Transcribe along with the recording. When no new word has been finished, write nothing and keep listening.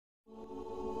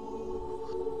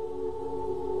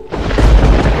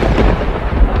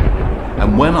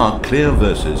And when our clear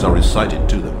verses are recited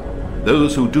to them,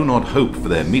 those who do not hope for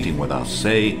their meeting with us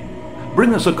say,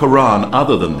 "Bring us a Quran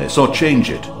other than this, or change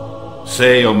it."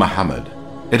 Say, O Muhammad,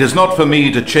 "It is not for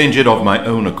me to change it of my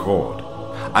own accord.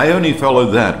 I only follow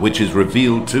that which is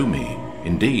revealed to me.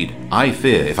 Indeed, I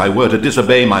fear, if I were to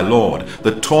disobey my Lord,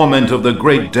 the torment of the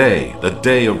great day, the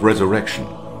day of resurrection."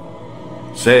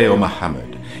 Say, O Muhammad,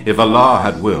 "If Allah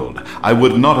had willed, I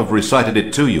would not have recited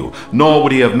it to you, nor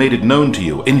would he have made it known to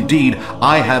you. Indeed,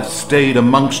 I have stayed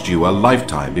amongst you a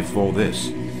lifetime before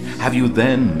this. Have you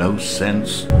then no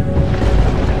sense?"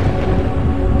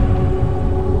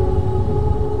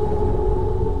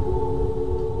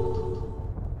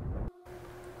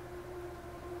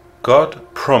 God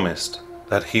promised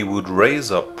that he would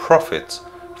raise up prophets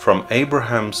from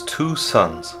Abraham's 2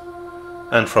 sons,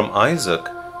 and from Isaac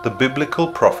the biblical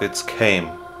prophets came.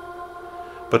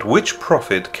 But which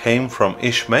prophet came from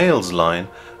Ishmael's line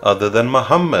other than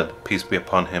Muhammad, peace be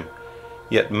upon him?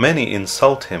 Yet many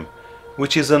insult him,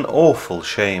 which is an awful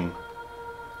shame.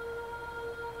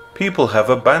 People have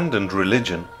abandoned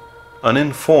religion,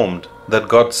 uninformed that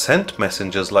God sent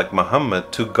messengers like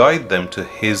Muhammad to guide them to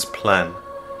his plan.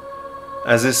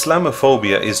 As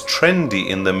Islamophobia is trendy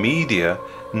in the media,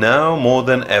 now more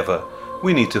than ever,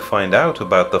 we need to find out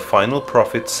about the final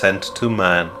prophet sent to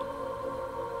man.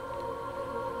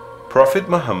 Prophet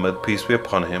Muhammad, peace be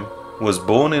upon him, was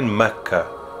born in Mecca,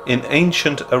 in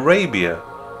ancient Arabia,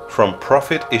 from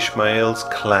Prophet Ishmael's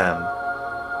clan.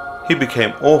 He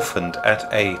became orphaned at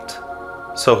 8,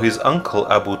 so his uncle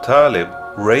Abu Talib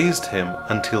raised him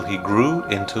until he grew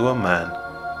into a man.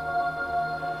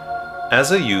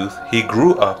 As a youth, he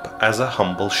grew up as a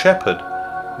humble shepherd,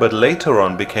 but later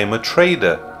on became a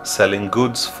trader, selling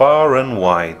goods far and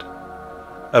wide.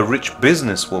 A rich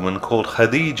businesswoman called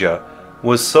Khadija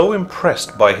was so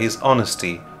impressed by his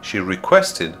honesty, she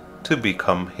requested to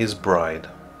become his bride.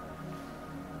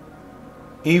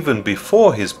 Even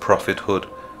before his prophethood,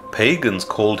 pagans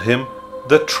called him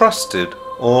the Trusted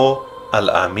or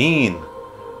Al-Amin,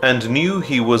 and knew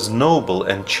he was noble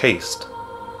and chaste.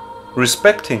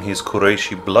 Respecting his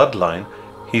Qurayshi bloodline,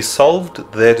 he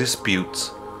solved their disputes,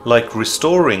 like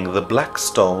restoring the black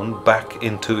stone back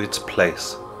into its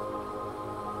place.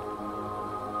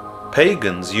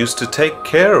 Pagans used to take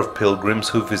care of pilgrims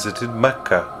who visited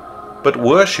Mecca, but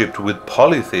worshipped with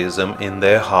polytheism in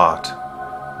their heart.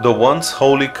 The once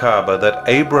holy Kaaba that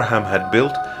Abraham had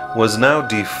built was now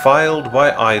defiled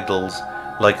by idols,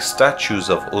 like statues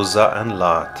of Uzza and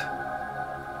Lat.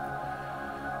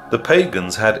 The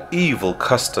pagans had evil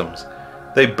customs.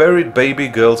 They buried baby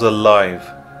girls alive,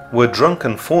 were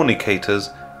drunken fornicators,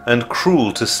 and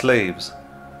cruel to slaves.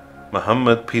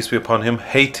 Muhammad, peace be upon him,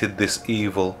 hated this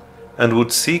evil, and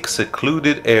would seek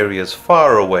secluded areas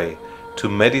far away to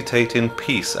meditate in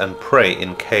peace and pray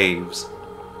in caves.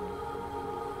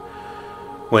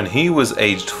 When he was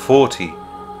aged 40,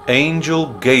 Angel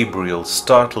Gabriel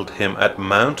startled him at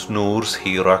Mount Nur's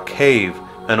Hira cave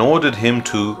and ordered him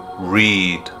to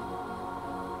read.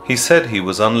 He said he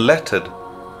was unlettered,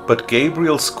 but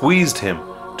Gabriel squeezed him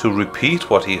to repeat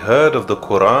what he heard of the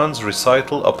Quran's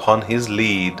recital upon his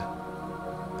lead.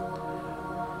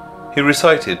 He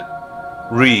recited,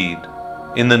 "Read,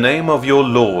 in the name of your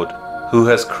Lord, who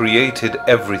has created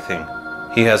everything.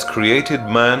 He has created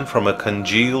man from a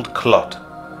congealed clot.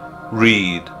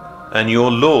 Read, and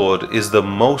your Lord is the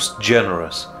most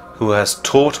generous, who has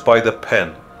taught by the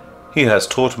pen. He has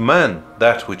taught man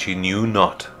that which he knew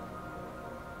not."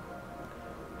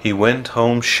 He went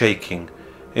home shaking,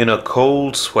 in a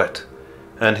cold sweat,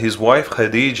 and his wife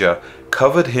Khadija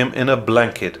covered him in a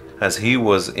blanket as he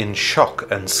was in shock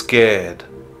and scared.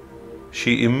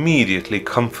 She immediately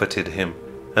comforted him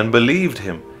and believed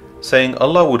him, saying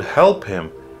Allah would help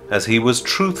him as he was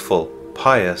truthful,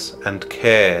 pious, and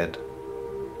cared.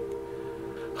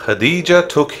 Khadija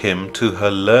took him to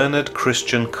her learned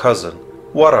Christian cousin,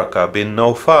 Waraka bin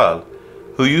Nawfal,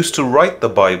 who used to write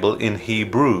the Bible in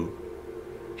Hebrew.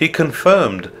 He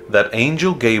confirmed that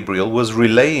Angel Gabriel was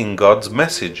relaying God's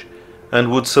message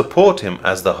and would support him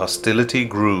as the hostility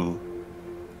grew.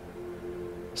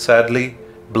 Sadly,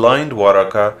 blind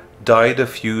Waraka died a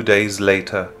few days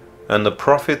later, and the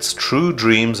Prophet's true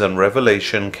dreams and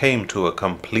revelation came to a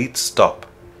complete stop.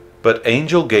 But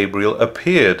Angel Gabriel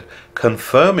appeared,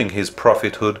 confirming his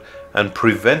prophethood and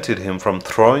prevented him from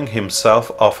throwing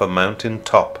himself off a mountain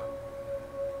top.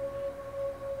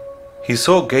 He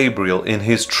saw Gabriel in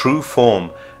his true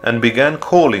form and began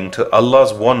calling to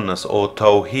Allah's oneness or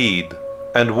Tawheed,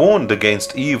 and warned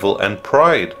against evil and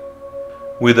pride.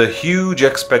 With a huge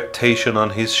expectation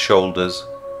on his shoulders,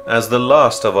 as the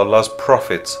last of Allah's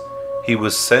prophets, he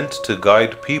was sent to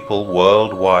guide people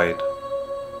worldwide.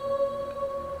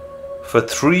 For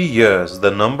 3 years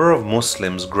the number of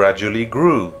Muslims gradually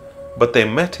grew, but they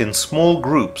met in small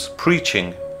groups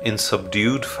preaching in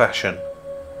subdued fashion.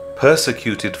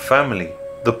 Persecuted family,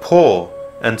 the poor,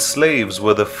 and slaves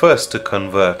were the first to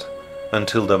convert,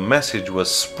 until the message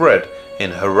was spread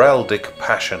in heraldic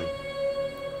passion.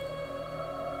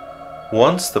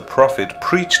 Once the Prophet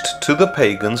preached to the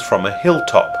pagans from a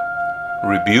hilltop,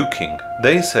 rebuking.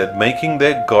 They said making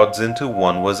their gods into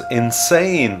one was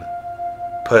insane.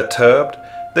 Perturbed,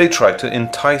 they tried to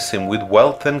entice him with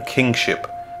wealth and kingship,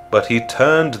 but he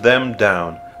turned them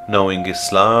down, knowing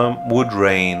Islam would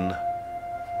reign.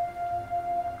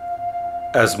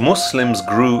 As Muslims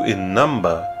grew in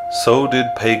number, so did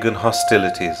pagan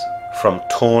hostilities. From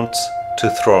taunts to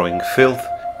throwing filth,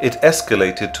 it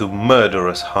escalated to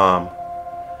murderous harm.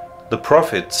 The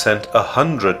Prophet sent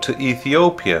 100 to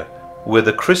Ethiopia, where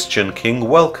the Christian king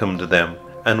welcomed them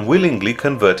and willingly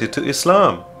converted to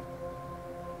Islam.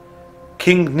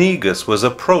 King Negus was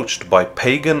approached by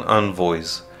pagan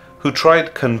envoys who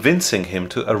tried convincing him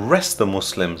to arrest the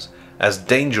Muslims as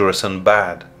dangerous and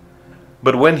bad.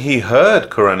 But when he heard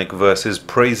Quranic verses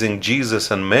praising Jesus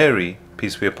and Mary,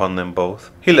 peace be upon them both,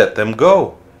 he let them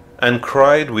go and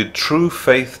cried with true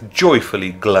faith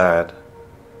joyfully glad.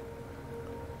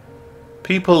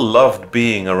 People loved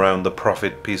being around the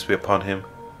Prophet, peace be upon him.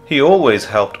 He always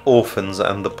helped orphans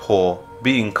and the poor,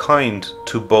 being kind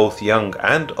to both young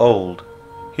and old.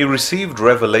 He received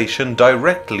revelation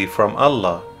directly from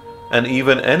Allah, and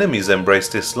even enemies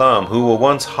embraced Islam who were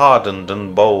once hardened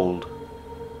and bold.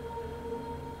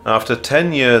 After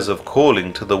 10 years of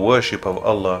calling to the worship of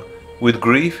Allah, with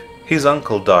grief his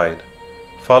uncle died,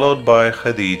 followed by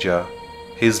Khadija,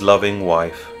 his loving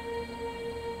wife.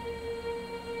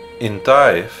 In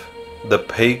Taif, the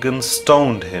pagans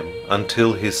stoned him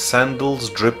until his sandals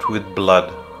dripped with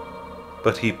blood,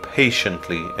 but he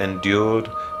patiently endured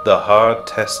the hard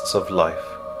tests of life.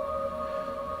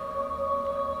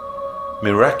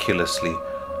 Miraculously,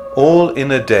 all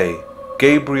in a day,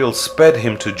 Gabriel sped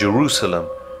him to Jerusalem,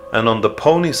 and on the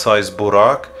pony-sized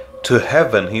Burak to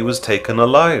heaven he was taken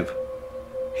alive.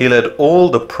 He led all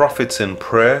the prophets in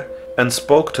prayer and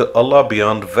spoke to Allah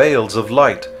beyond veils of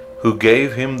light, who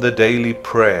gave him the daily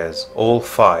prayers, all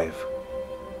 5.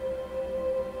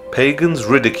 Pagans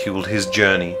ridiculed his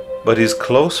journey, but his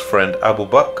close friend Abu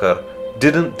Bakr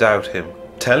didn't doubt him,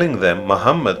 telling them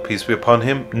Muhammad, peace be upon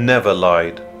him, never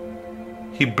lied.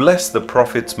 He blessed the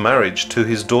Prophet's marriage to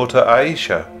his daughter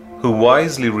Aisha, who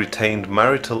wisely retained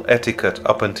marital etiquette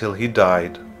up until he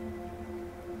died.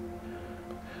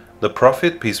 The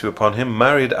Prophet, peace be upon him,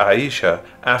 married Aisha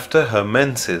after her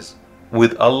menses,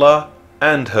 with Allah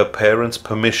and her parents'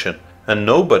 permission, and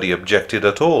nobody objected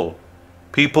at all.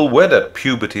 People wed at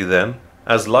puberty then,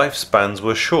 as lifespans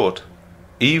were short.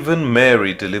 Even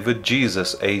Mary delivered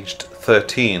Jesus aged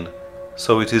 13,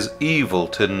 so it is evil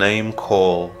to name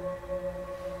call.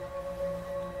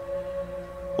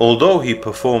 Although he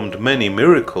performed many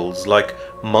miracles like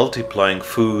multiplying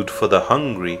food for the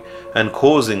hungry and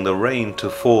causing the rain to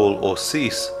fall or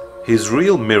cease, his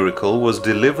real miracle was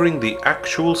delivering the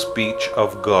actual speech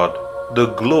of God,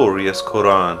 the glorious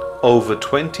Quran, over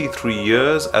 23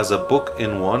 years as a book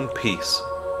in one piece.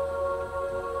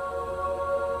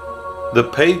 The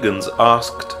pagans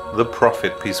asked the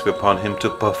Prophet, peace be upon him, to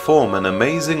perform an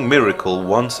amazing miracle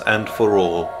once and for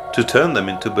all, to turn them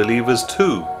into believers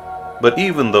too. But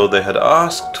even though they had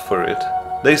asked for it,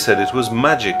 they said it was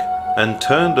magic and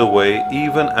turned away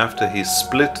even after he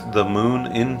split the moon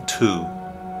in 2.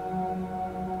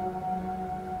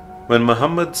 When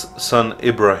Muhammad's son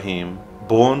Ibrahim,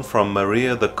 born from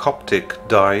Maria the Coptic,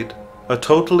 died, a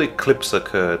total eclipse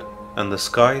occurred and the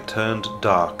sky turned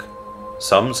dark.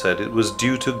 Some said it was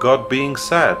due to God being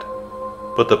sad,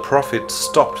 but the Prophet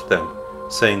stopped them,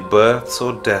 saying births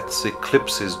or deaths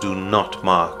eclipses do not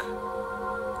mark.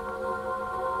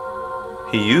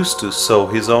 He used to sew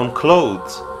his own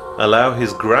clothes, allow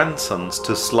his grandsons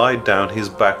to slide down his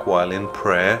back while in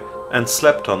prayer, and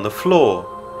slept on the floor.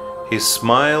 His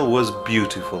smile was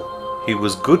beautiful. He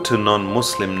was good to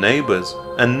non-Muslim neighbors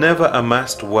and never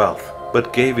amassed wealth,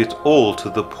 but gave it all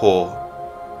to the poor.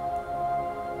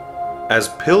 As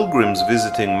pilgrims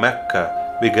visiting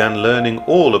Mecca began learning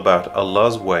all about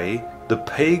Allah's way, the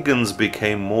pagans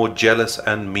became more jealous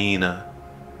and meaner.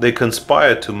 They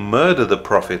conspired to murder the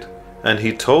Prophet, and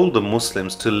he told the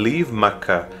Muslims to leave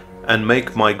Mecca and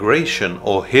make migration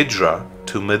or hijrah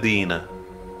to Medina.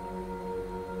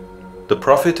 The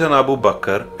Prophet and Abu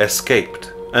Bakr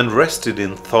escaped and rested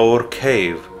in Thawr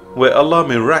cave, where Allah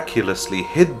miraculously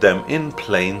hid them in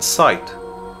plain sight.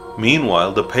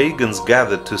 Meanwhile, the pagans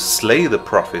gathered to slay the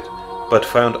Prophet, but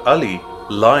found Ali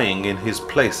lying in his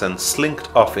place and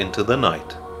slinked off into the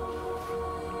night.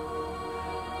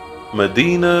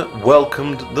 Medina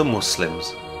welcomed the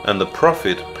Muslims, and the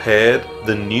Prophet paired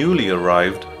the newly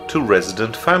arrived to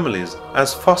resident families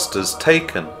as fosters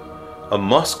taken. A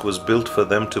mosque was built for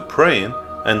them to pray in,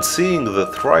 and seeing the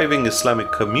thriving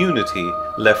Islamic community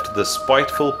left the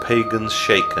spiteful pagans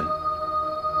shaken.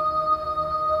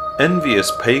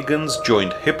 Envious pagans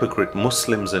joined hypocrite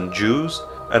Muslims and Jews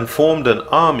and formed an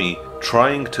army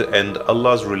trying to end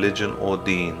Allah's religion or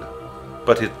deen.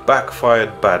 But it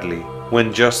backfired badly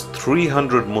when just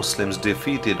 300 Muslims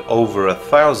defeated over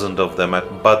 1,000 of them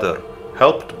at Badr,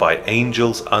 helped by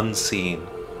angels unseen.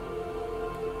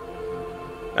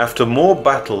 After more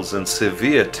battles and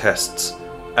severe tests,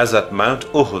 as at Mount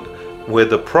Uhud, where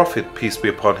the Prophet, peace be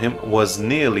upon him, was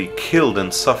nearly killed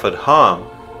and suffered harm,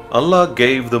 Allah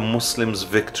gave the Muslims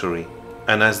victory,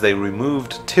 and as they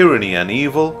removed tyranny and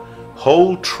evil,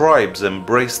 whole tribes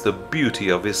embraced the beauty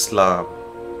of Islam.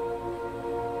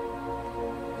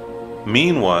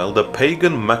 Meanwhile, the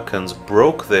pagan Meccans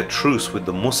broke their truce with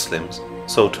the Muslims,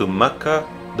 so to Mecca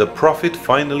the Prophet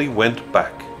finally went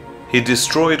back. He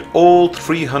destroyed all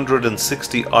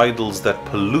 360 idols that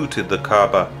polluted the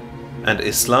Kaaba, and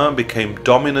Islam became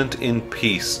dominant in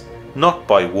peace, not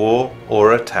by war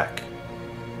or attack.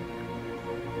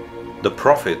 The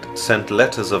Prophet sent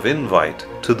letters of invite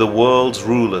to the world's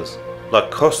rulers,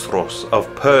 like Khosros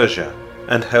of Persia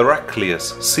and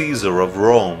Heraclius, Caesar of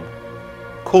Rome,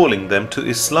 calling them to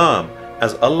Islam.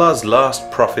 As Allah's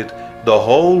last prophet, the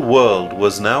whole world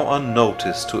was now on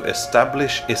notice to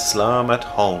establish Islam at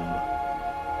home.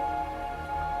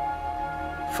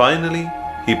 Finally,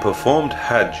 he performed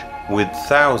Hajj with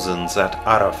thousands at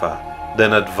Arafah,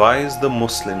 then advised the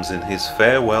Muslims in his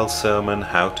farewell sermon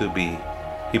how to be.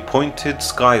 He pointed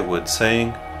skyward,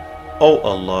 saying, "O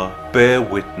Allah, bear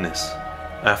witness,"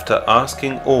 after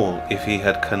asking all if he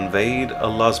had conveyed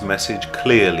Allah's message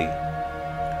clearly.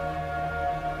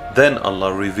 Then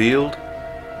Allah revealed,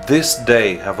 "This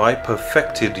day have I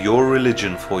perfected your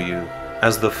religion for you,"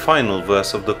 as the final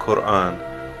verse of the Quran.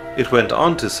 It went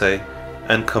on to say,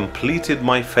 "and completed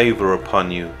my favor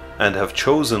upon you, and have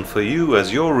chosen for you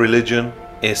as your religion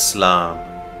Islam."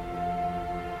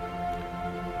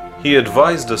 He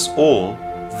advised us all,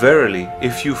 "Verily,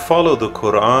 if you follow the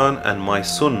Quran and my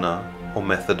Sunnah, or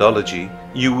methodology,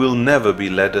 you will never be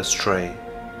led astray.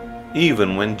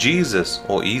 Even when Jesus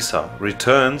or Isa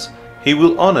returns, he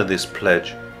will honor this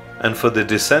pledge, and for the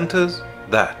dissenters,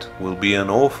 that will be an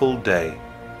awful day."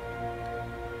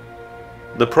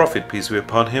 The Prophet, peace be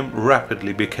upon him,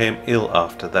 rapidly became ill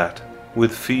after that,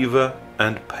 with fever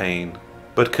and pain,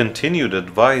 but continued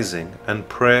advising, and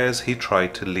prayers he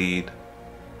tried to lead.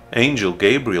 Angel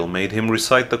Gabriel made him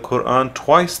recite the Quran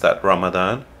twice that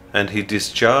Ramadan, and he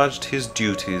discharged his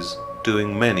duties,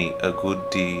 doing many a good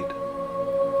deed.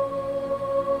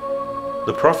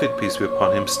 The Prophet, peace be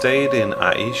upon him, stayed in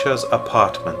Aisha's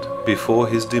apartment before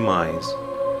his demise,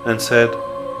 and said,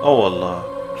 "O Allah,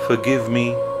 forgive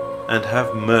me and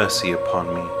have mercy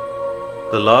upon me."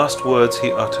 The last words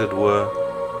he uttered were,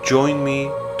 "Join me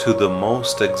to the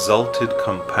most exalted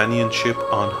companionship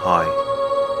on high."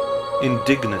 In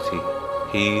dignity,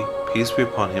 he, peace be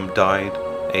upon him, died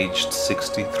aged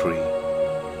 63.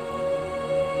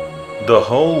 The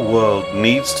whole world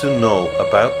needs to know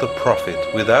about the Prophet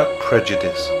without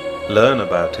prejudice, learn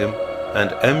about him,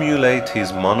 and emulate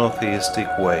his monotheistic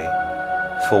way.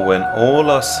 For when all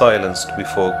are silenced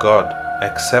before God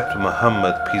except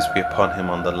Muhammad, peace be upon him,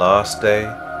 on the last day,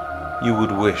 you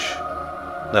would wish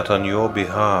that on your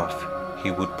behalf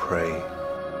he would pray.